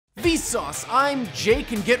Vsauce, I'm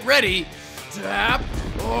Jake, and get ready. Tap.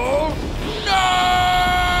 Oh, no!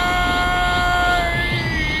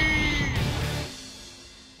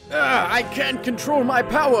 I can't control my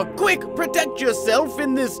power. Quick, protect yourself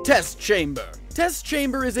in this test chamber. Test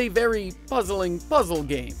Chamber is a very puzzling puzzle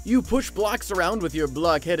game. You push blocks around with your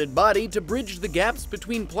block-headed body to bridge the gaps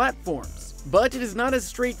between platforms, but it is not as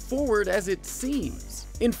straightforward as it seems.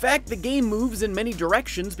 In fact, the game moves in many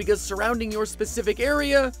directions because surrounding your specific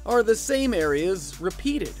area are the same areas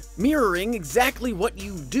repeated, mirroring exactly what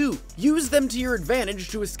you do. Use them to your advantage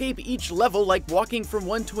to escape each level, like walking from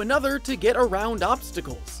one to another to get around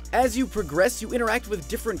obstacles. As you progress, you interact with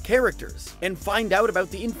different characters and find out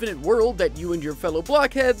about the infinite world that you and your fellow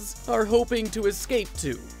blockheads are hoping to escape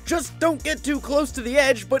to. Just don't get too close to the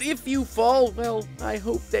edge, but if you fall, well, I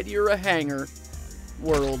hope that you're a hanger.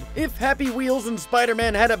 World. If Happy Wheels and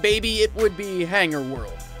Spider-Man had a baby, it would be Hanger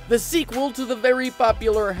World, the sequel to the very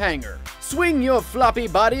popular Hanger. Swing your floppy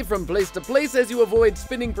body from place to place as you avoid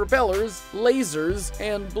spinning propellers, lasers,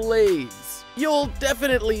 and blades. You'll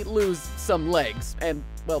definitely lose some legs, and,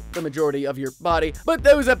 well, the majority of your body, but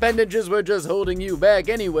those appendages were just holding you back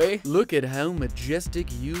anyway. Look at how majestic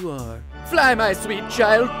you are. Fly, my sweet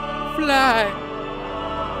child, fly.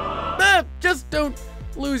 Just don't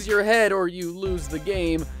lose your head or you lose the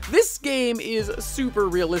game. This game is super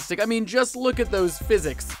realistic. I mean, just look at those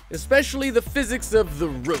physics, especially the physics of the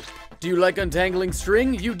rope. Do you like untangling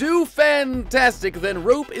string? You do? Fantastic! Then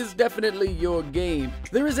rope is definitely your game.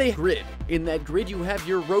 There is a grid. In that grid, you have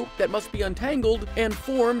your rope that must be untangled and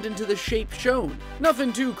formed into the shape shown.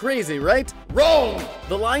 Nothing too crazy, right? Wrong!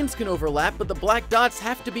 The lines can overlap, but the black dots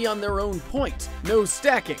have to be on their own point. No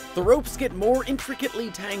stacking. The ropes get more intricately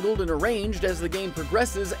tangled and arranged as the game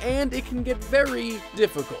progresses, and it can get very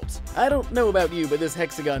difficult. I don't know about you, but this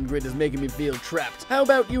hexagon grid is making me feel trapped. How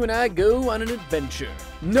about you and I go on an adventure?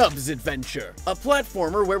 Nubs Adventure, a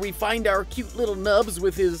platformer where we find our cute little Nubs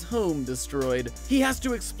with his home destroyed. He has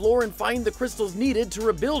to explore and find the crystals needed to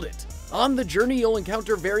rebuild it. On the journey, you'll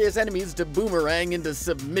encounter various enemies to boomerang into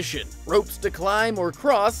submission, ropes to climb or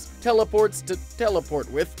cross, teleports to teleport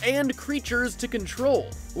with, and creatures to control,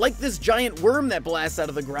 like this giant worm that blasts out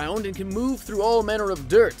of the ground and can move through all manner of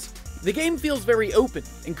dirt. The game feels very open,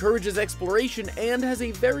 encourages exploration, and has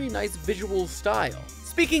a very nice visual style.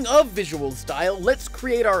 Speaking of visual style, let's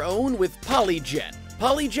create our own with Polygen.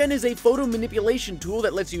 Polygen is a photo manipulation tool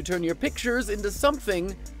that lets you turn your pictures into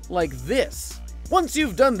something like this. Once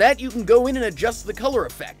you've done that, you can go in and adjust the color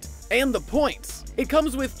effect and the points. It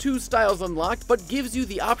comes with 2 styles unlocked, but gives you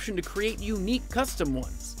the option to create unique custom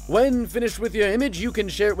ones. When finished with your image, you can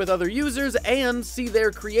share it with other users and see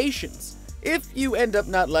their creations. If you end up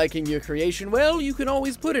not liking your creation, well, you can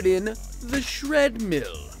always put it in the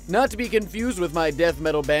Shredmill. Not to be confused with my death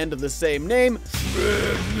metal band of the same name,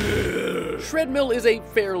 Shredmill. Shredmill is a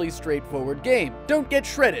fairly straightforward game. Don't get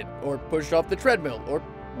shredded, or pushed off the treadmill, or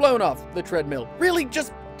blown off the treadmill. Really,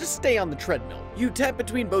 just stay on the treadmill. You tap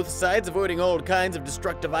between both sides, avoiding all kinds of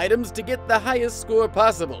destructive items to get the highest score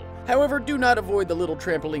possible. However, do not avoid the little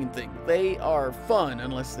trampoline thing. They are fun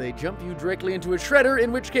unless they jump you directly into a shredder,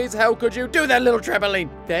 in which case, how could you do that, little trampoline?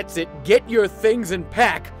 That's it. Get your things in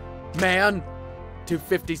Pac-Man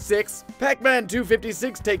 256. Pac-Man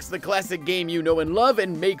 256 takes the classic game you know and love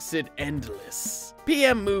and makes it endless.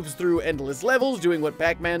 PM moves through endless levels, doing what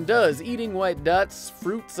Pac-Man does, eating white dots,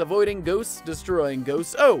 fruits, avoiding ghosts, destroying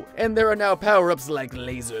ghosts. Oh, and there are now power-ups like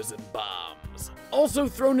lasers and bombs. Also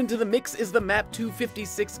thrown into the mix is the Map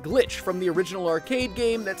 256 glitch from the original arcade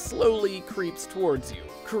game that slowly creeps towards you,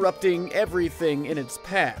 corrupting everything in its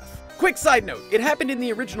path. Quick side note, it happened in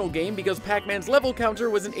the original game because Pac-Man's level counter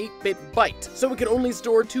was an 8-bit byte, so it could only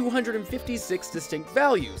store 256 distinct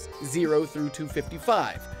values, 0 through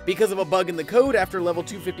 255. Because of a bug in the code, after level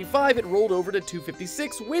 255, it rolled over to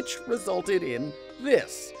 256, which resulted in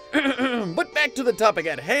this. But back to the topic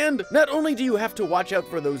at hand, not only do you have to watch out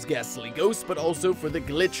for those ghastly ghosts, but also for the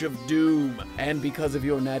glitch of doom. And because of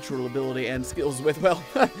your natural ability and skills with, well,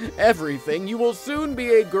 everything, you will soon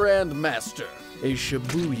be a Grandmaster. A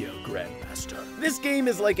Shibuya Grandmaster. This game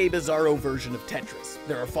is like a bizarro version of Tetris.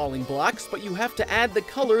 There are falling blocks, but you have to add the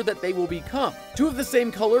color that they will become. 2 of the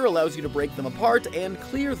same color allows you to break them apart and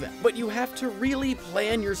clear them, but you have to really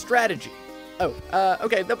plan your strategy. Oh,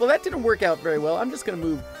 okay, well that didn't work out very well. I'm just gonna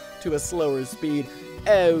move to a slower speed.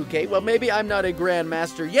 Okay, well maybe I'm not a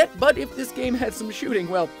Grandmaster yet, but if this game had some shooting,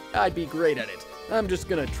 well, I'd be great at it. I'm just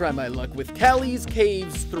gonna try my luck with Callie's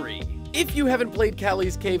Caves 3. If you haven't played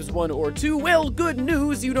Callie's Caves 1 or 2, well, good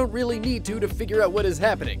news, you don't really need to figure out what is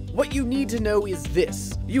happening. What you need to know is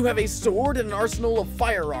this. You have a sword and an arsenal of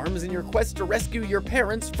firearms in your quest to rescue your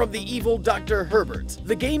parents from the evil Dr. Herbert.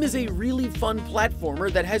 The game is a really fun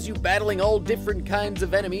platformer that has you battling all different kinds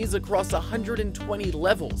of enemies across 120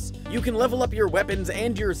 levels. You can level up your weapons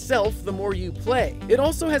and yourself the more you play. It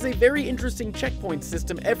also has a very interesting checkpoint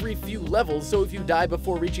system every few levels, so if you die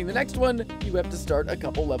before reaching the next one, you have to start a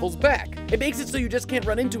couple levels back. It makes it so you just can't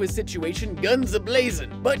run into a situation guns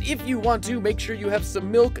a-blazing. But if you want to, make sure you have some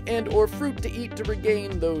milk and or fruit to eat to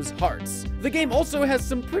regain those hearts. The game also has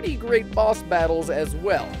some pretty great boss battles as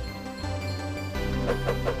well.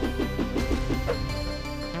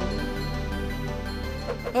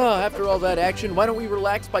 After all that action, why don't we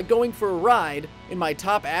relax by going for a ride in my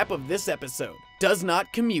top app of this episode, Does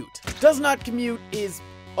Not Commute. Does Not Commute is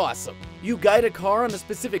awesome. You guide a car on a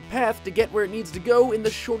specific path to get where it needs to go in the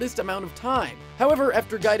shortest amount of time. However,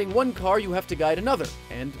 after guiding one car, you have to guide another,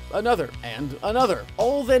 and another, and another,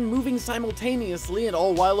 all then moving simultaneously and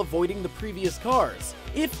all while avoiding the previous cars.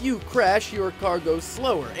 If you crash, your car goes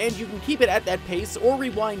slower, and you can keep it at that pace or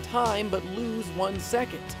rewind time but lose 1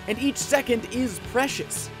 second. And each second is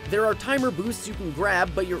precious. There are timer boosts you can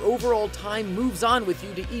grab, but your overall time moves on with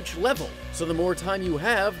you to each level. So the more time you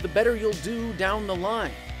have, the better you'll do down the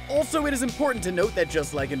line. Also, it is important to note that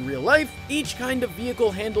just like in real life, each kind of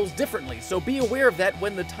vehicle handles differently, so be aware of that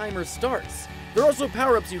when the timer starts. There are also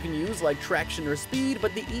power-ups you can use like traction or speed,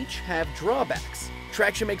 but they each have drawbacks.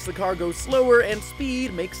 Traction makes the car go slower, and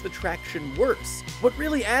speed makes the traction worse. What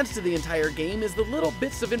really adds to the entire game is the little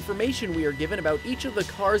bits of information we are given about each of the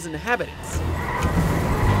car's inhabitants.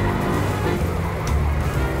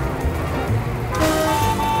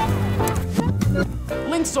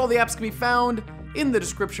 Links to all the apps can be found in the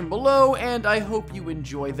description below, and I hope you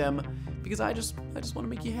enjoy them, because I just want to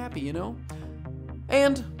make you happy, you know?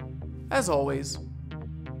 And, as always,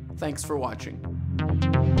 thanks for watching.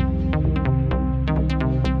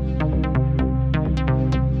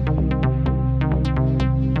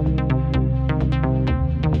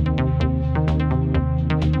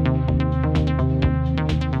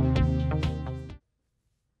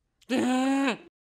 Yeah.